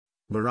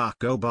Barack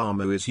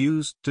Obama is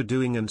used to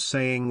doing and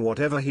saying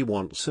whatever he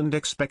wants and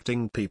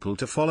expecting people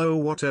to follow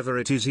whatever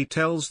it is he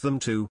tells them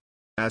to.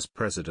 As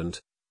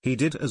president, he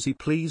did as he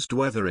pleased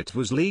whether it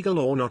was legal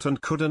or not, and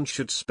could and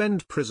should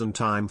spend prison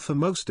time for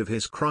most of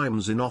his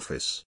crimes in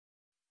office.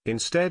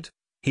 Instead,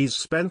 he's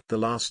spent the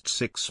last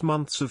 6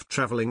 months of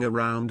traveling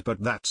around, but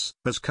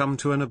has come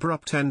to an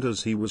abrupt end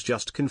as he was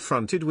just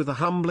confronted with a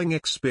humbling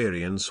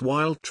experience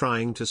while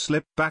trying to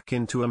slip back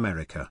into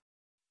America.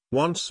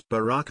 Once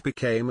Barack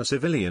became a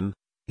civilian,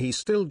 he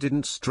still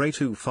didn't stray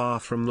too far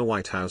from the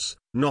White House,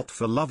 not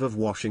for love of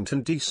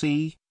Washington,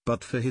 D.C.,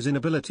 but for his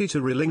inability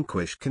to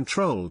relinquish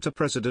control to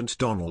President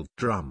Donald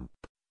Trump.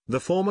 The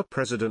former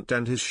president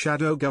and his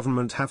shadow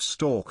government have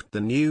stalked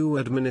the new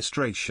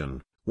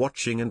administration,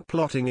 watching and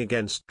plotting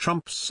against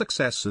Trump's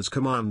success as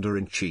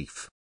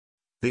commander-in-chief.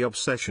 The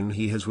obsession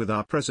he has with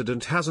our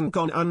president hasn't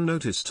gone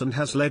unnoticed and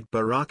has led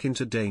Barack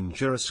into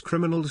dangerous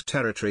criminal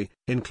territory,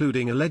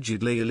 including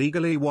allegedly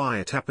illegally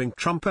wiretapping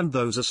Trump and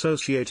those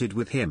associated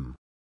with him.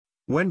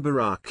 When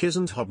Barack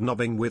isn't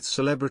hobnobbing with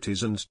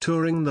celebrities and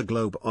touring the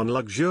globe on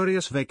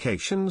luxurious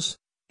vacations,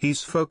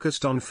 he's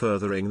focused on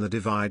furthering the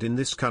divide in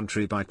this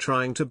country by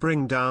trying to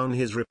bring down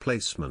his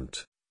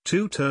replacement.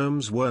 2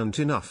 terms weren't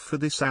enough for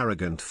this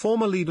arrogant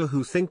former leader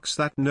who thinks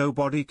that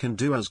nobody can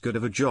do as good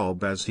of a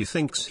job as he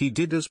thinks he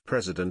did as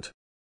president.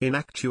 In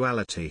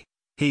actuality,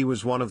 he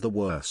was one of the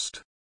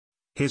worst.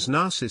 His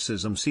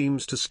narcissism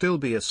seems to still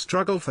be a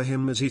struggle for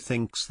him as he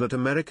thinks that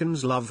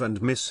Americans love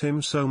and miss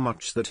him so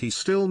much that he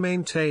still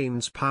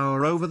maintains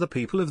power over the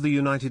people of the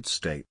United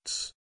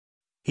States.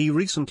 He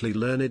recently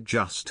learned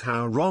just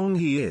how wrong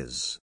he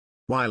is.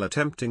 While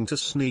attempting to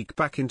sneak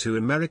back into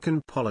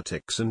American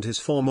politics and his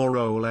former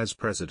role as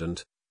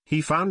president, he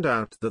found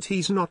out that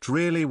he's not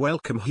really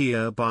welcome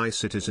here by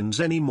citizens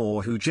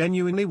anymore who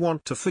genuinely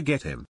want to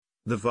forget him.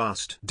 The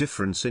vast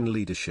difference in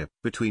leadership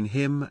between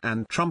him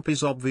and Trump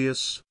is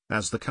obvious,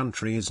 as the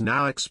country is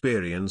now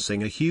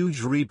experiencing a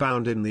huge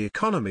rebound in the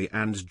economy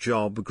and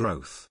job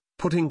growth,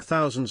 putting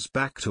thousands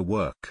back to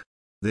work.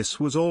 This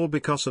was all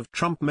because of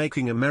Trump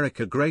making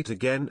America great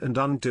again and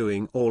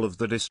undoing all of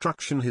the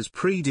destruction his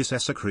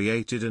predecessor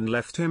created and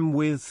left him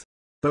with.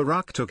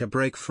 Barack took a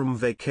break from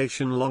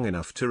vacation long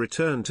enough to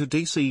return to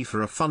D.C.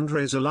 for a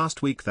fundraiser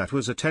last week that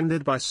was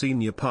attended by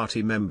senior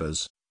party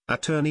members.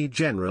 Attorney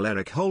General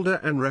Eric Holder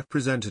and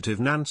Representative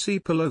Nancy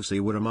Pelosi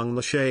were among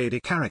the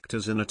shady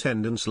characters in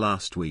attendance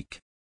last week.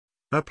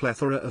 A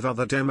plethora of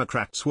other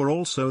Democrats were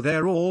also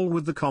there, all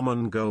with the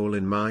common goal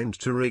in mind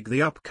to rig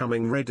the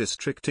upcoming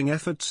redistricting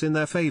efforts in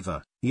their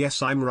favor.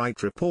 Yes, I'm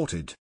right,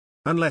 reported.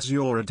 Unless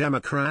you're a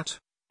Democrat,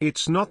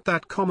 it's not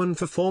that common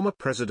for former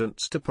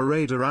presidents to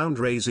parade around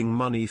raising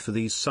money for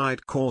these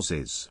side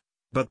causes.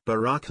 But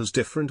Barack has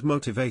different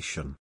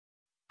motivation.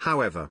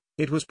 However,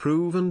 it was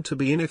proven to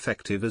be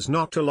ineffective as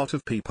not a lot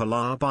of people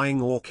are buying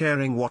or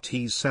caring what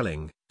he's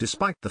selling,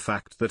 despite the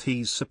fact that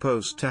he's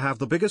supposed to have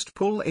the biggest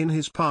pull in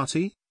his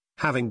party,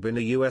 having been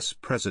a U.S.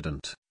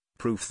 president.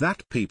 Proof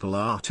that people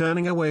are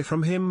turning away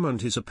from him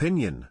and his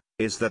opinion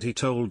is that he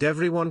told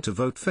everyone to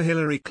vote for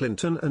Hillary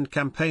Clinton and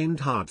campaigned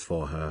hard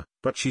for her,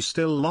 but she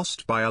still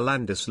lost by a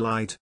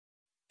landslide.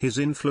 His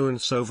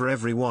influence over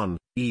everyone,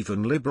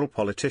 even liberal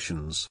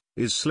politicians,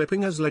 is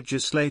slipping as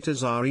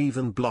legislators are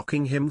even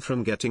blocking him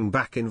from getting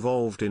back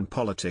involved in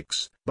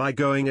politics by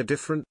going a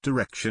different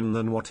direction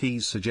than what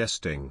he's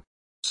suggesting.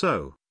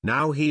 So,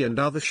 now he and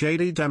other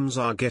shady Dems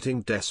are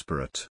getting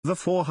desperate. The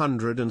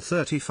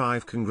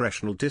 435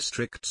 congressional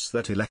districts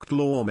that elect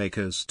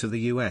lawmakers to the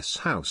U.S.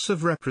 House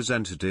of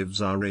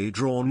Representatives are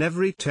redrawn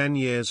every 10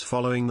 years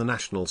following the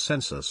national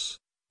census,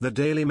 the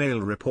Daily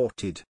Mail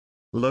reported.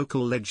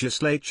 Local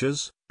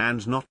legislatures,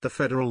 and not the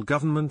federal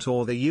government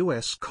or the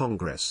U.S.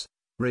 Congress,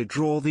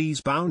 redraw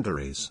these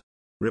boundaries.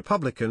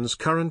 Republicans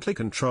currently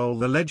control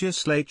the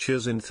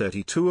legislatures in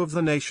 32 of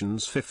the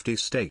nation's 50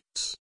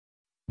 states.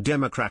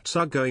 Democrats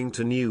are going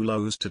to new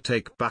lows to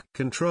take back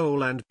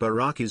control, and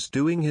Barack is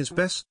doing his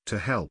best to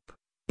help,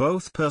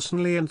 both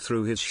personally and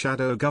through his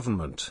shadow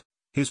government.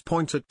 His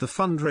point at the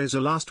fundraiser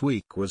last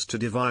week was to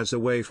devise a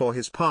way for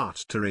his part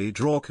to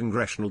redraw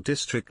congressional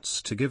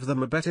districts to give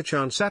them a better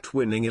chance at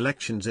winning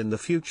elections in the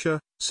future,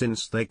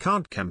 since they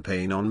can't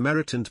campaign on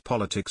merit and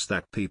politics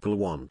that people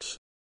want.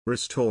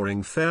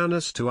 Restoring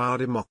fairness to our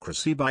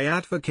democracy by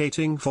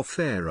advocating for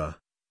fairer,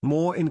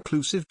 more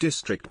inclusive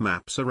district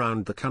maps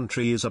around the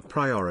country is a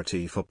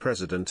priority for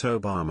President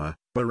Obama,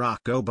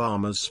 Barack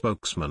Obama's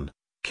spokesman,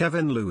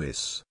 Kevin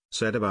Lewis,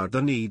 said about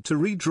the need to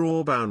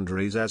redraw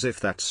boundaries as if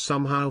that's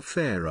somehow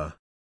fairer.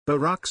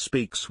 Barack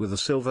speaks with a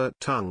silver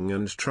tongue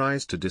and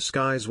tries to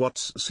disguise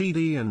what's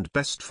seedy and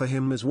best for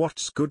him as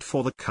what's good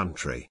for the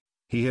country.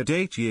 He had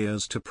 8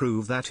 years to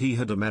prove that he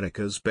had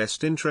America's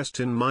best interest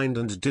in mind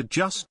and did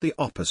just the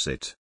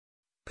opposite.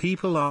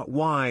 People are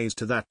wise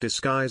to that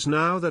disguise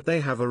now that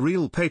they have a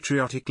real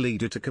patriotic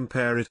leader to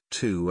compare it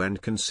to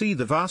and can see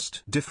the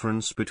vast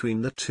difference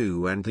between the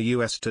two and the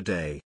US today.